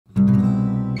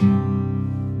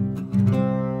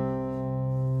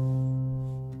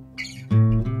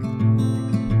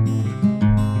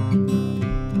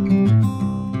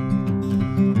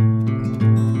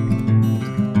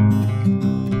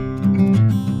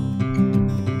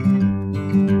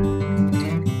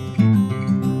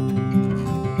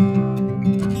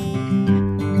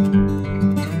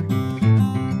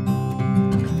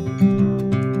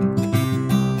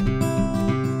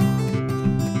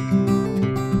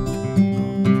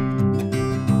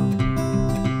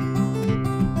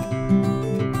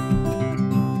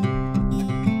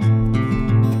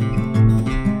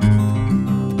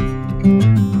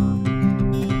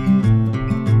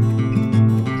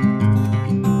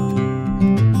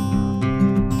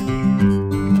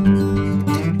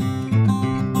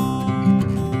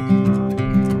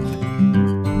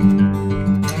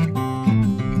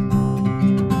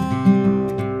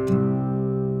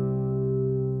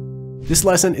This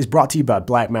lesson is brought to you by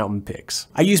Black Mountain Picks.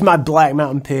 I use my Black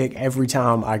Mountain pick every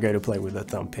time I go to play with a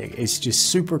thumb pick. It's just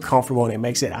super comfortable and it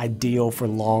makes it ideal for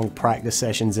long practice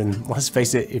sessions. And let's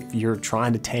face it, if you're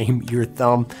trying to tame your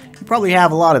thumb, you probably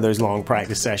have a lot of those long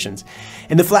practice sessions.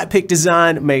 And the flat pick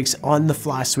design makes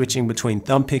on-the-fly switching between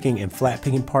thumb picking and flat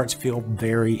picking parts feel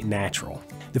very natural.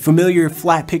 The familiar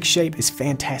flat pick shape is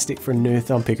fantastic for new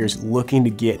thumb pickers looking to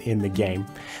get in the game.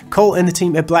 Cole and the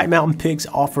team at Black Mountain Picks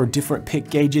offer different pick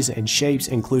gauges and shapes,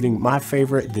 including my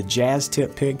favorite, the Jazz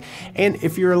Tip pick. And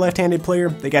if you're a left-handed player,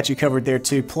 they got you covered there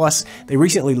too. Plus, they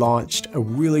recently launched a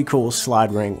really cool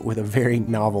slide ring with a very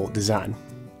novel design.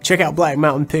 Check out Black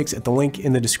Mountain Picks at the link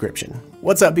in the description.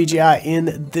 What's up, BGI?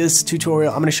 In this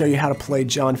tutorial, I'm going to show you how to play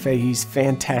John Fahey's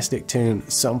fantastic tune,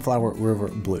 Sunflower River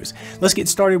Blues. Let's get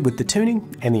started with the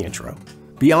tuning and the intro.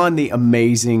 Beyond the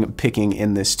amazing picking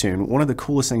in this tune, one of the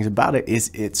coolest things about it is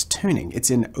its tuning.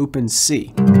 It's in open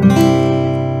C.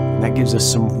 And that gives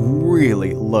us some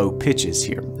really low pitches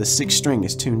here. The 6th string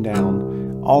is tuned down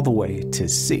all the way to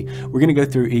C. We're going to go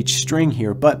through each string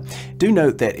here, but do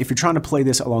note that if you're trying to play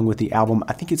this along with the album,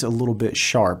 I think it's a little bit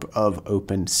sharp of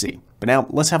open C. But now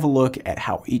let's have a look at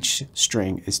how each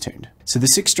string is tuned. So the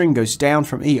 6th string goes down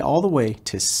from E all the way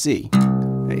to C.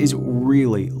 That is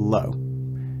really low.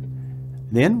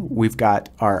 Then we've got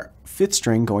our 5th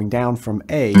string going down from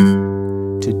A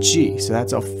to G. So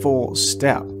that's a full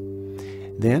step.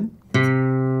 Then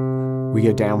we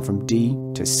go down from D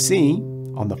to C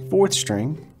on the 4th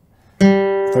string.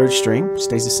 3rd string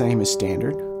stays the same as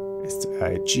standard. It's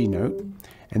a G note.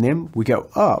 And then we go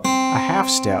up a half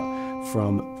step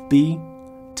from B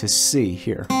to C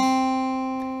here.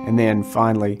 And then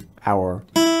finally our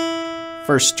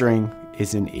 1st string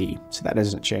is in E. So that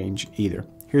doesn't change either.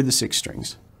 Here are the 6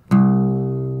 strings.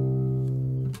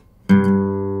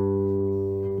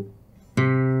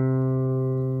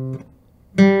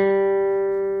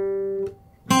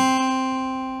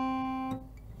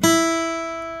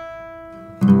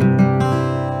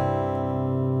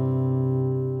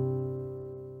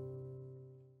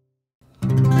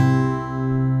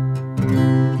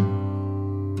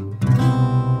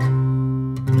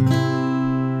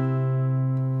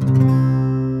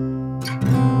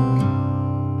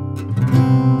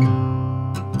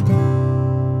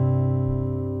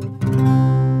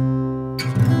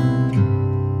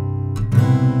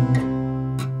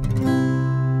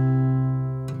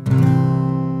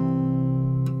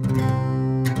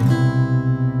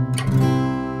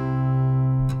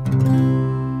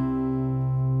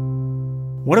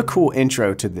 What a cool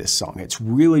intro to this song. It's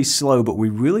really slow, but we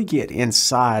really get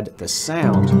inside the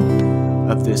sound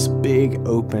of this big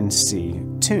open C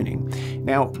tuning.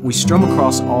 Now, we strum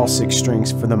across all 6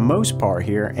 strings for the most part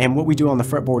here, and what we do on the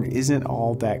fretboard isn't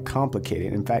all that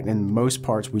complicated. In fact, in most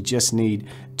parts, we just need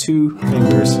 2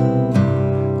 fingers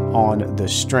on the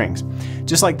strings.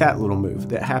 Just like that little move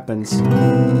that happens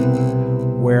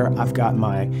where I've got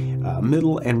my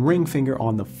middle and ring finger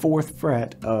on the 4th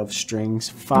fret of strings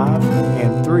 5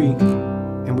 and 3,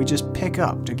 and we just pick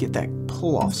up to get that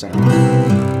pull-off sound.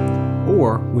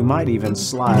 Or we might even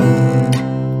slide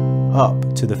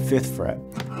up to the 5th fret.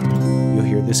 You'll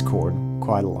hear this chord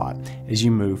quite a lot as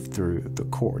you move through the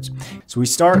chords. So we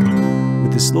start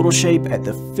with this little shape at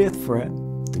the 5th fret,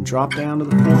 then drop down to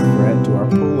the 4th fret to our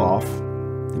pull-off,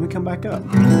 then we come back up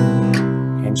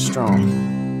and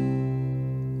strum.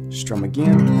 Strum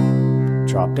again,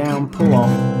 drop down, pull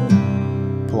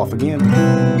off again.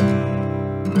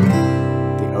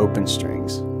 The open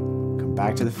strings. Come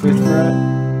back to the 5th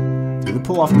fret, do the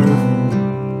pull off move,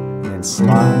 and then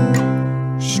slide,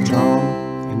 strum,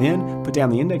 and then put down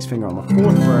the index finger on the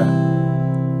 4th fret,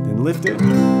 then lift it,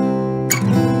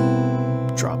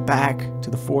 drop back to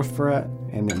the 4th fret,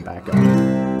 and then back up.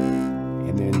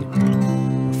 And then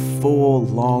a full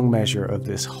long measure of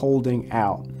this holding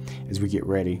out as we get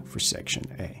ready for section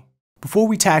A. Before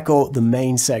we tackle the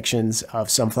main sections of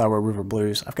Sunflower River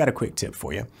Blues, I've got a quick tip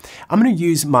for you. I'm going to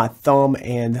use my thumb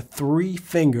and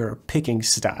 3-finger picking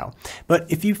style. But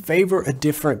if you favor a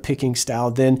different picking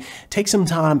style, then take some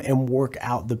time and work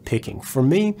out the picking. For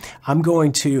me, I'm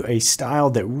going to a style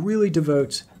that really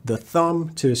devotes the thumb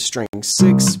to string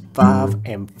 6, 5,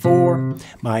 and 4,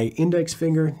 my index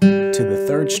finger to the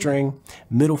 3rd string,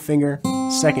 middle finger,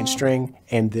 2nd string,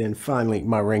 and then finally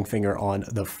my ring finger on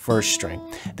the 1st string.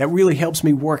 That really helps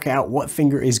me work out what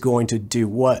finger is going to do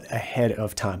what ahead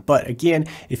of time. But again,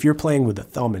 if you're playing with the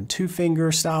thumb and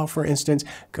 2-finger style, for instance,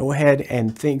 go ahead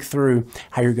and think through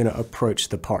how you're going to approach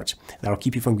the parts. That'll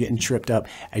keep you from getting tripped up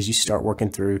as you start working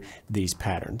through these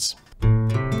patterns.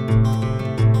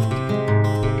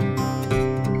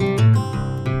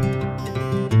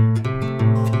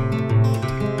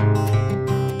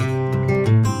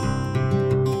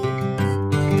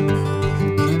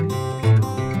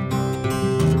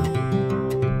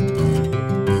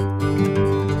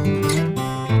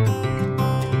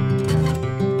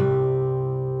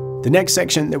 next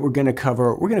section that we're going to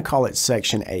cover, we're going to call it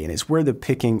section A, and it's where the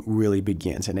picking really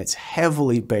begins, and it's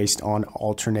heavily based on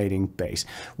alternating bass,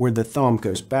 where the thumb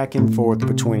goes back and forth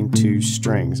between two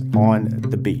strings on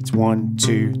the beats, 1,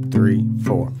 2, 3,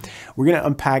 4. We're going to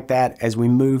unpack that as we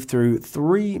move through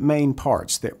three main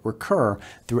parts that recur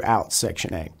throughout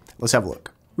section A. Let's have a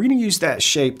look. We're going to use that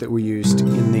shape that we used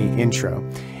in the intro,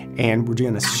 and we're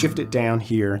going to shift it down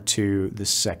here to the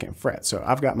 2nd fret. So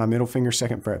I've got my middle finger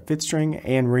 2nd fret 5th string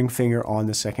and ring finger on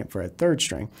the 2nd fret 3rd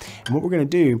string. And what we're going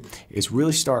to do is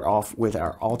really start off with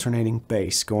our alternating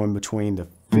bass going between the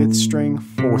 5th string,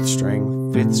 4th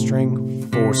string, 5th string,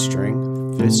 4th string,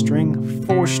 5th string,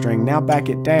 4th string. Now back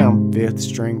it down, 5th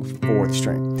string, 4th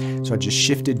string. So I just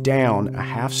shifted down a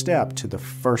half step to the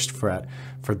 1st fret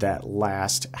for that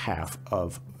last half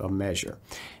of a measure.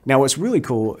 Now what's really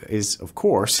cool is, of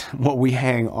course, what we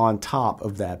hang on top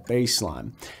of that bass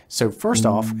line. So first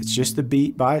off, it's just the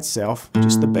beat by itself,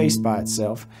 just the bass by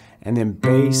itself, and then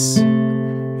bass,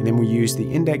 and then we use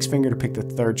the index finger to pick the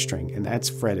 3rd string, and that's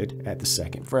fretted at the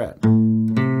 2nd fret.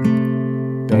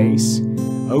 Bass,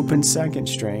 open 2nd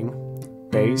string,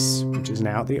 bass, which is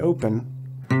now the open,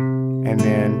 and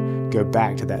then go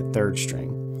back to that 3rd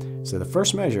string. So the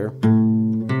first measure,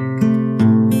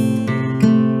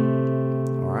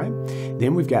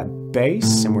 then we've got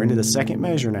bass, and we're into the 2nd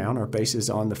measure now, and our bass is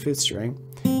on the 5th string.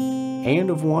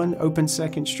 And of 1, open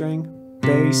 2nd string,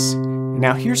 bass.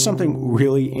 Now here's something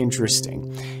really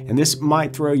interesting, and this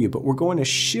might throw you, but we're going to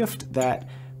shift that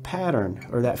pattern,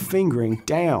 or that fingering,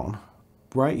 down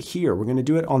right here. We're going to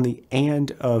do it on the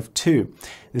and of 2.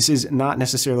 This is not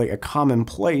necessarily a common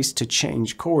place to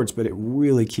change chords, but it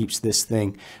really keeps this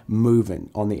thing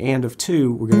moving. On the and of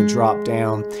 2, we're going to drop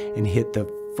down and hit the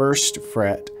 1st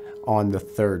fret on the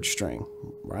 3rd string,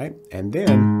 right? And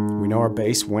then we know our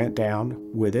bass went down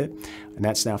with it, and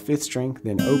that's now 5th string,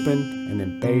 then open, and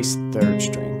then bass, 3rd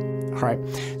string. All right,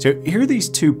 so here are these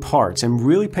two parts, and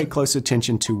really pay close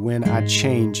attention to when I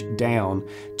change down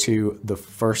to the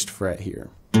 1st fret here.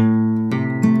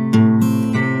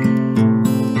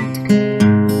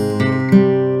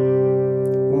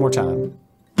 One more time.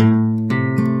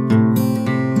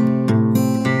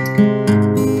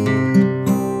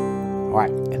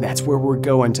 That's where we're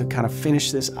going to kind of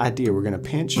finish this idea. We're going to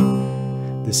pinch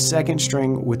the 2nd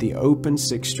string with the open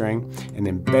 6th string, and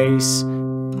then bass,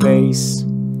 bass.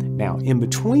 Now in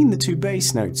between the two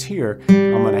bass notes here,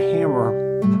 I'm going to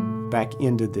hammer back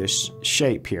into this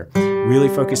shape here, really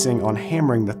focusing on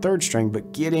hammering the 3rd string,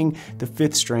 but getting the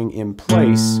 5th string in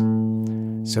place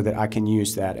so that I can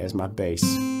use that as my bass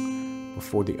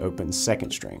before the open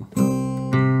 2nd string.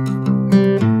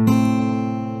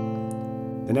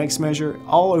 The next measure,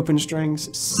 all open strings,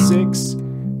 6,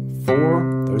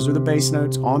 4, those are the bass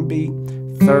notes on beat,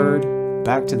 3rd,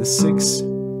 back to the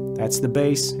 6th, that's the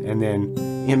bass, and then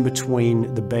in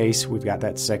between the bass, we've got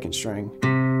that 2nd string,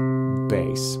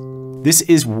 bass. This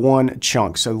is one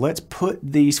chunk, so let's put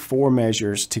these 4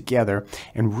 measures together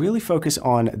and really focus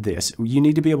on this. You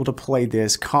need to be able to play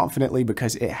this confidently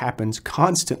because it happens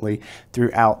constantly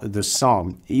throughout the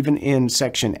song. Even in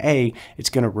section A, it's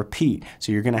going to repeat,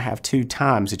 so you're going to have 2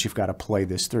 times that you've got to play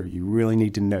this through. You really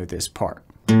need to know this part.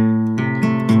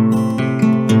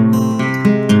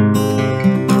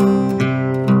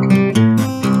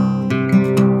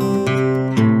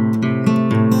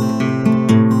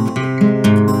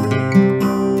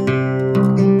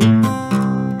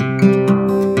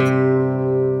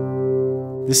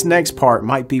 This next part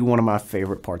might be one of my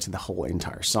favorite parts of the whole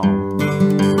entire song.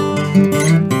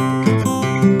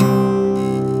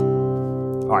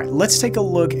 All right, let's take a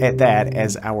look at that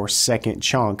as our second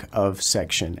chunk of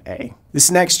section A.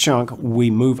 This next chunk, we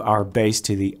move our bass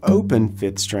to the open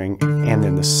 5th string and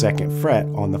then the 2nd fret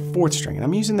on the 4th string. And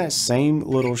I'm using that same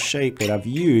little shape that I've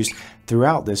used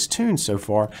throughout this tune so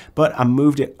far, but I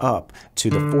moved it up to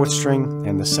the 4th string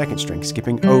and the 2nd string,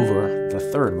 skipping over the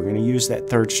 3rd. We're going to use that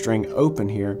 3rd string open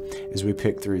here as we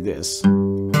pick through this. All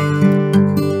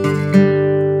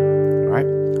right,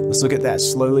 let's look at that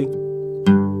slowly.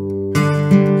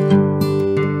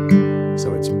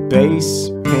 So it's bass,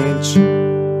 pinch,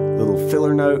 little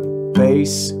filler note,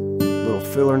 bass, little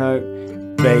filler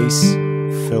note, bass,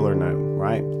 filler note,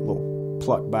 right? A little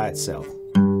pluck by itself.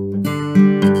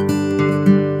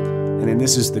 And then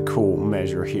this is the cool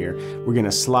measure here. We're going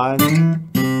to slide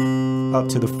up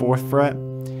to the 4th fret,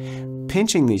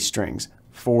 pinching these strings,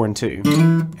 4 and 2,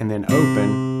 and then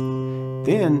open,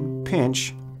 then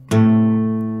pinch,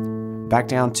 back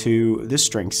down to this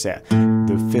string set,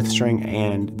 the 5th string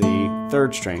and the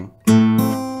 3rd string.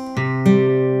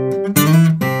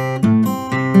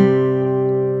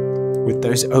 With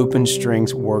those open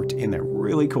strings worked in there.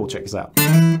 Really cool, check this out.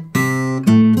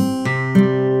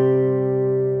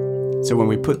 So when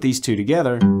we put these two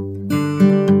together,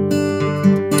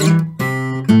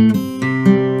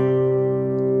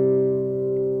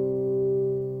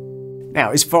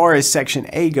 now, as far as section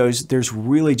A goes, there's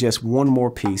really just one more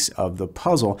piece of the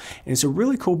puzzle, and it's a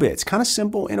really cool bit. It's kind of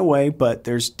simple in a way, but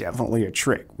there's definitely a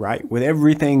trick, right? With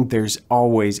everything, there's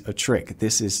always a trick.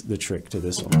 This is the trick to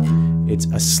this one. It's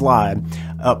a slide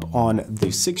up on the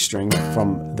 6th string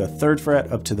from the 3rd fret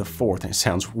up to the 4th, and it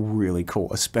sounds really cool,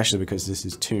 especially because this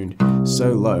is tuned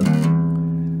so low.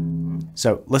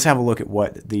 So let's have a look at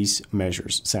what these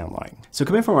measures sound like. So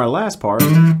coming from our last part, we're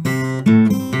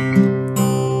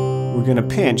going to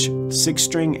pinch 6th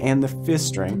string and the 5th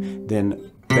string, then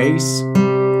bass,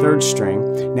 3rd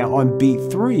string. Now on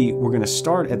beat 3, we're going to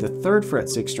start at the 3rd fret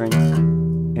 6th string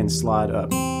and slide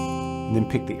up. And then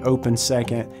pick the open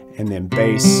 2nd and then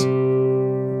bass,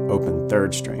 open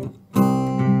 3rd string.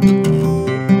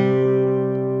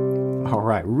 All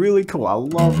right, really cool. I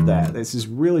love that. This is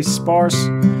really sparse,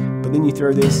 but then you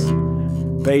throw this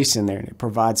bass in there and it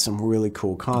provides some really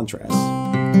cool contrast.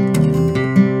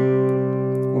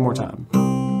 More time.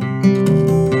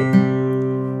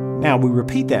 Now we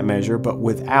repeat that measure, but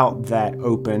without that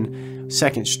open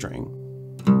 2nd string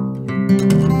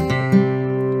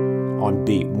on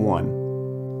beat 1.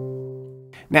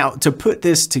 Now to put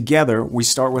this together, we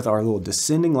start with our little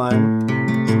descending line.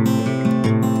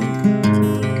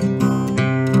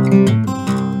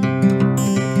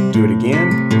 Do it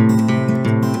again.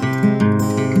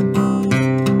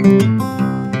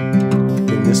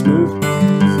 Then this move.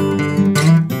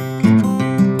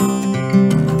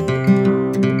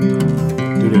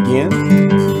 Again.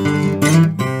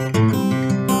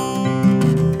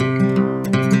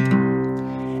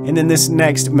 And then this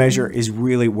next measure is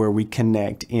really where we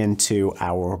connect into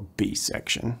our B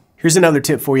section. Here's another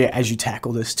tip for you as you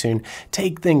tackle this tune.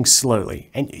 Take things slowly.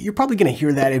 And you're probably going to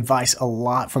hear that advice a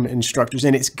lot from instructors,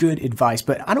 and it's good advice,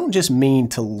 but I don't just mean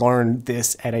to learn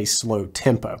this at a slow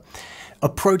tempo.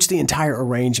 Approach the entire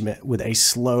arrangement with a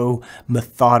slow,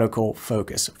 methodical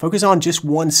focus. Focus on just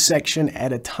one section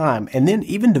at a time, and then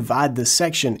even divide the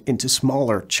section into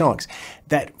smaller chunks.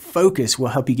 That focus will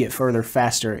help you get further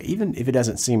faster, even if it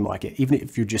doesn't seem like it, even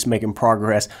if you're just making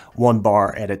progress one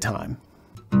bar at a time.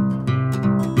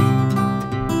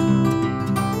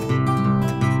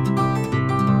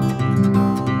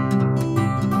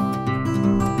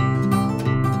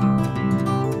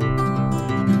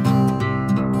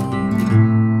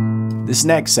 This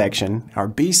next section, our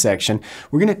B section,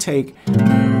 we're going to take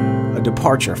a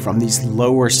departure from these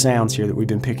lower sounds here that we've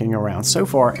been picking around so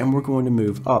far, and we're going to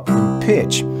move up in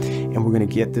pitch. And we're going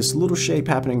to get this little shape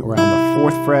happening around the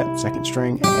 4th fret, 2nd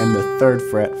string, and the 3rd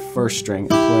fret, 1st string, and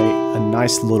play a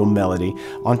nice little melody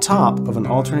on top of an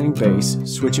alternating bass,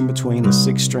 switching between the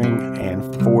 6th string and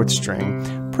 4th string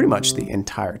pretty much the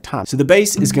entire time. So the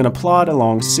bass is going to plod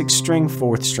along 6th string,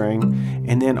 4th string,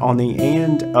 and then on the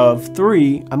end of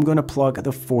 3, I'm going to plug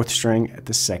the 4th string at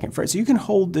the 2nd fret. So you can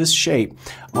hold this shape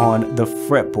on the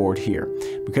fretboard here,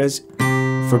 because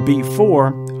for beat 4,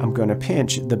 I'm going to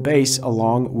pinch the bass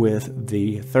along with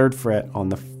the 3rd fret on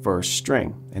the 1st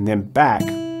string, and then back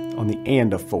on the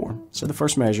end of 4. So the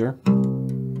first measure.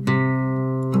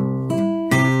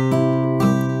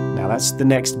 Now that's the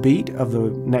next beat of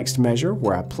the next measure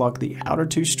where I pluck the outer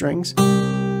 2 strings,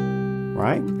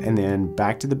 right? And then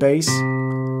back to the bass,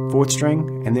 4th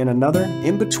string, and then another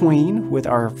in between with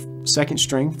our 2nd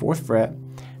string, 4th fret,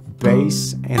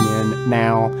 bass, and then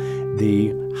now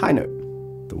the high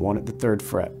note, the one at the 3rd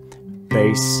fret,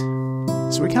 bass.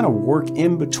 So we kind of work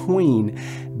in between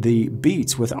the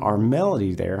beats with our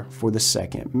melody there for the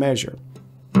second measure.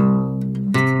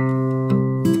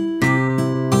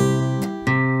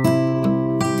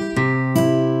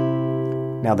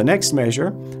 Now the next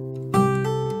measure,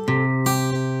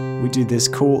 we do this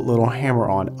cool little hammer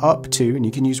on up to, and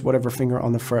you can use whatever finger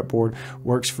on the fretboard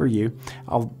works for you.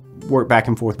 I'll work back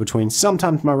and forth between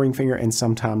sometimes my ring finger and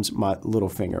sometimes my little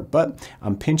finger, but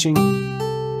I'm pinching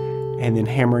and then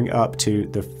hammering up to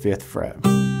the 5th fret.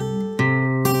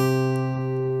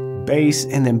 Bass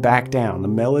and then back down. The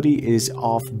melody is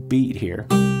off beat here.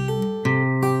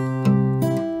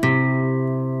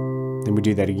 Then we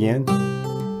do that again.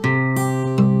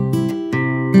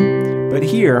 But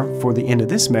here, for the end of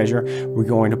this measure, we're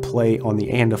going to play on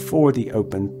the and of 4, the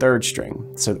open 3rd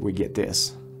string, so that we get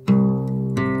this.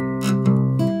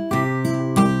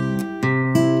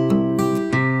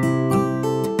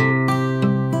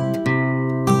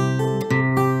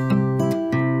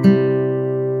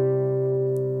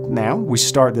 Now we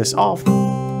start this off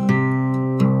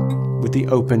with the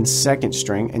open 2nd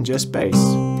string and just bass.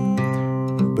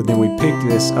 But then we pick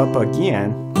this up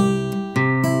again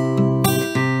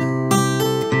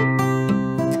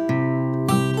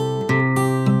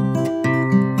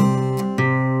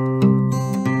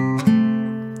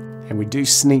do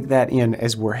sneak that in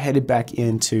as we're headed back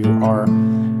into our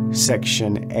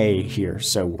section A here.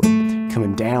 So we're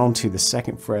coming down to the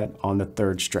 2nd fret on the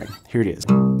 3rd string. Here it is.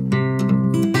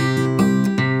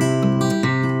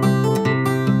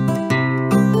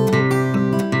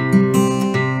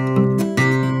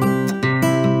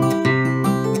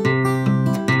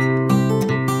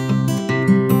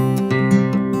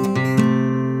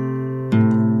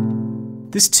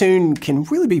 This tune can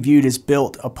really be viewed as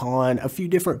built upon a few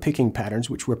different picking patterns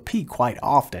which repeat quite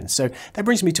often. So that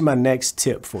brings me to my next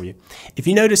tip for you. If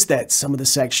you notice that some of the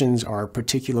sections are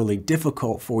particularly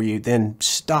difficult for you, then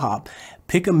stop,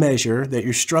 pick a measure that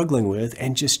you're struggling with,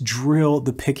 and just drill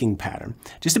the picking pattern.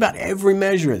 Just about every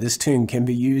measure of this tune can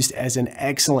be used as an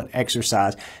excellent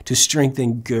exercise to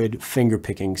strengthen good finger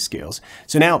picking skills.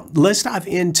 So now let's dive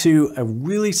into a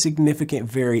really significant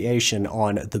variation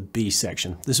on the B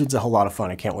section. This was a whole lot of fun.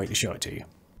 I can't wait to show it to you.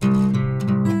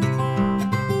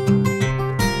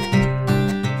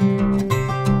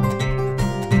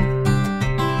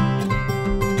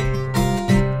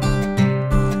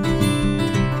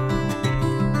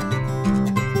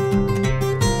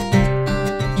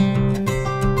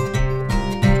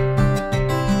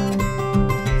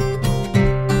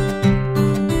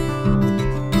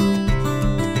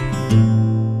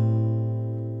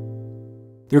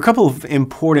 There are a couple of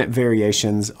important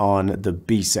variations on the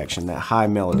B section, that high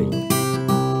melody.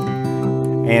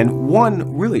 And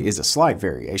one really is a slight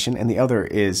variation and the other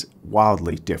is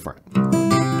wildly different.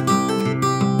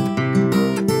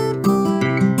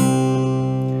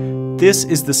 This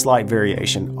is the slight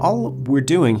variation. All we're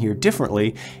doing here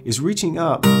differently is reaching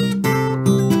up to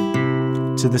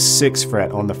the 6th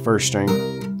fret on the 1st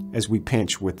string as we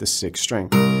pinch with the 6th string.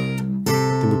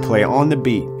 Then we play on the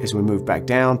beat as we move back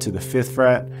down to the 5th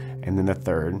fret and then the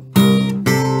 3rd.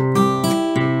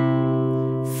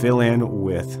 Fill in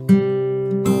with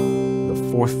the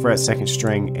 4th fret 2nd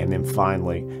string and then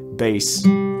finally bass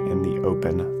and the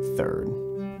open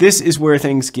 3rd. This is where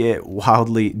things get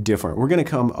wildly different. We're going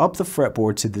to come up the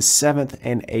fretboard to the 7th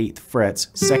and 8th frets,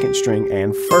 2nd string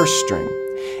and 1st string.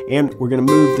 And we're going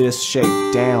to move this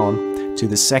shape down to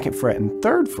the 2nd fret and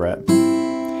 3rd fret,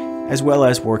 as well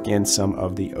as work in some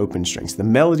of the open strings. The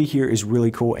melody here is really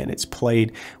cool and it's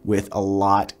played with a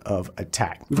lot of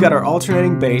attack. We've got our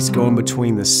alternating bass going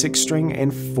between the 6th string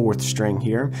and 4th string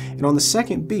here. And on the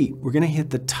 2nd beat, we're gonna hit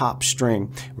the top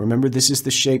string. Remember, this is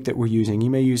the shape that we're using. You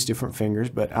may use different fingers,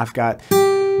 but I've got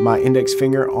my index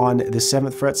finger on the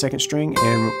 7th fret 2nd string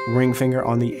and ring finger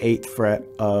on the 8th fret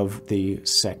of the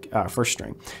 1st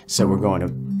string. So we're going to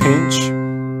pinch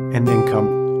and then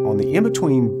come on the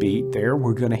in-between beat there,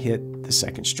 we're going to hit the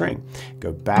 2nd string.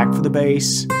 Go back for the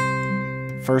bass,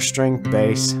 1st string,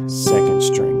 bass, 2nd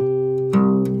string.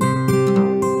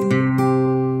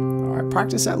 All right,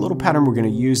 practice that little pattern. We're going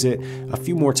to use it a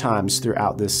few more times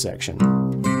throughout this section.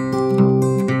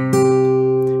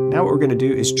 Now what we're going to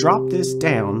do is drop this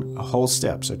down a whole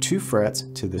step. So 2 frets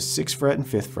to the 6th fret and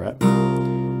 5th fret.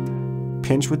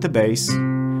 Pinch with the bass.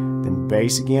 Then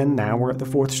bass again, now we're at the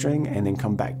 4th string, and then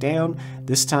come back down,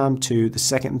 this time to the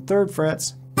 2nd and 3rd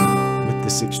frets with the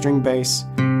 6th string bass,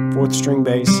 4th string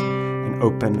bass, and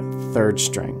open 3rd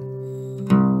string.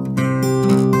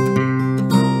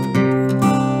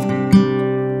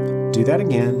 Do that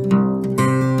again.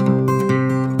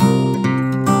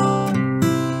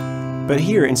 But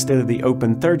here, instead of the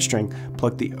open 3rd string,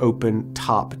 pluck the open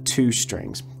top 2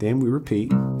 strings. Then we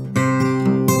repeat.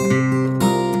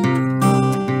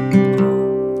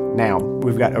 Now,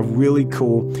 we've got a really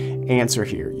cool answer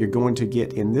here. You're going to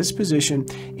get in this position.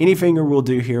 Any finger will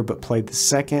do here, but play the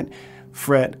 2nd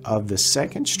fret of the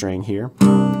 2nd string here.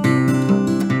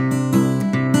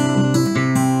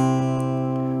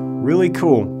 Really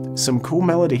cool. Some cool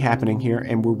melody happening here,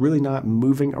 and we're really not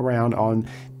moving around on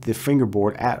the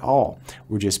fingerboard at all.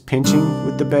 We're just pinching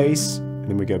with the bass, and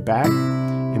then we go back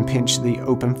and pinch the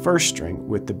open 1st string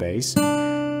with the bass.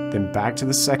 Then back to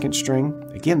the 2nd string.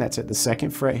 Again, that's at the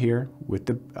 2nd fret here with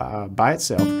the by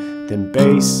itself. Then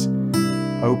bass,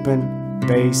 open,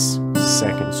 bass,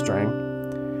 2nd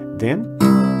string. Then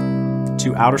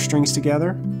 2 outer strings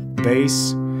together,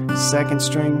 bass, 2nd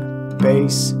string,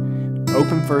 bass,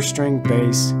 open 1st string,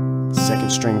 bass, 2nd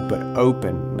string, but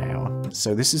open now.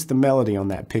 So this is the melody on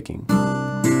that picking.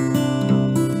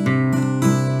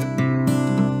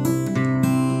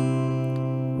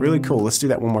 Really cool. Let's do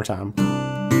that one more time.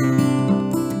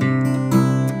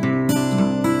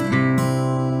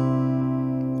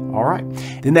 All right,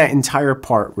 then that entire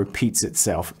part repeats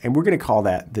itself, and we're going to call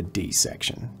that the D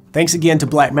section. Thanks again to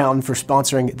Black Mountain for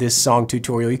sponsoring this song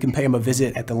tutorial. You can pay them a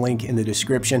visit at the link in the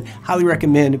description. Highly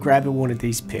recommend grabbing one of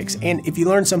these picks. And if you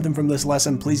learned something from this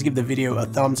lesson, please give the video a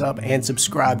thumbs up and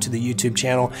subscribe to the YouTube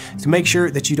channel to make sure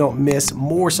that you don't miss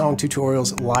more song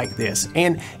tutorials like this.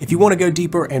 And if you want to go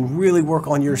deeper and really work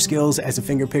on your skills as a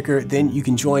finger picker, then you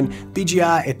can join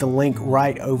BGI at the link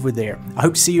right over there. I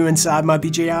hope to see you inside my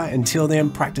BGI. Until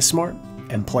then, practice smart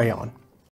and play on.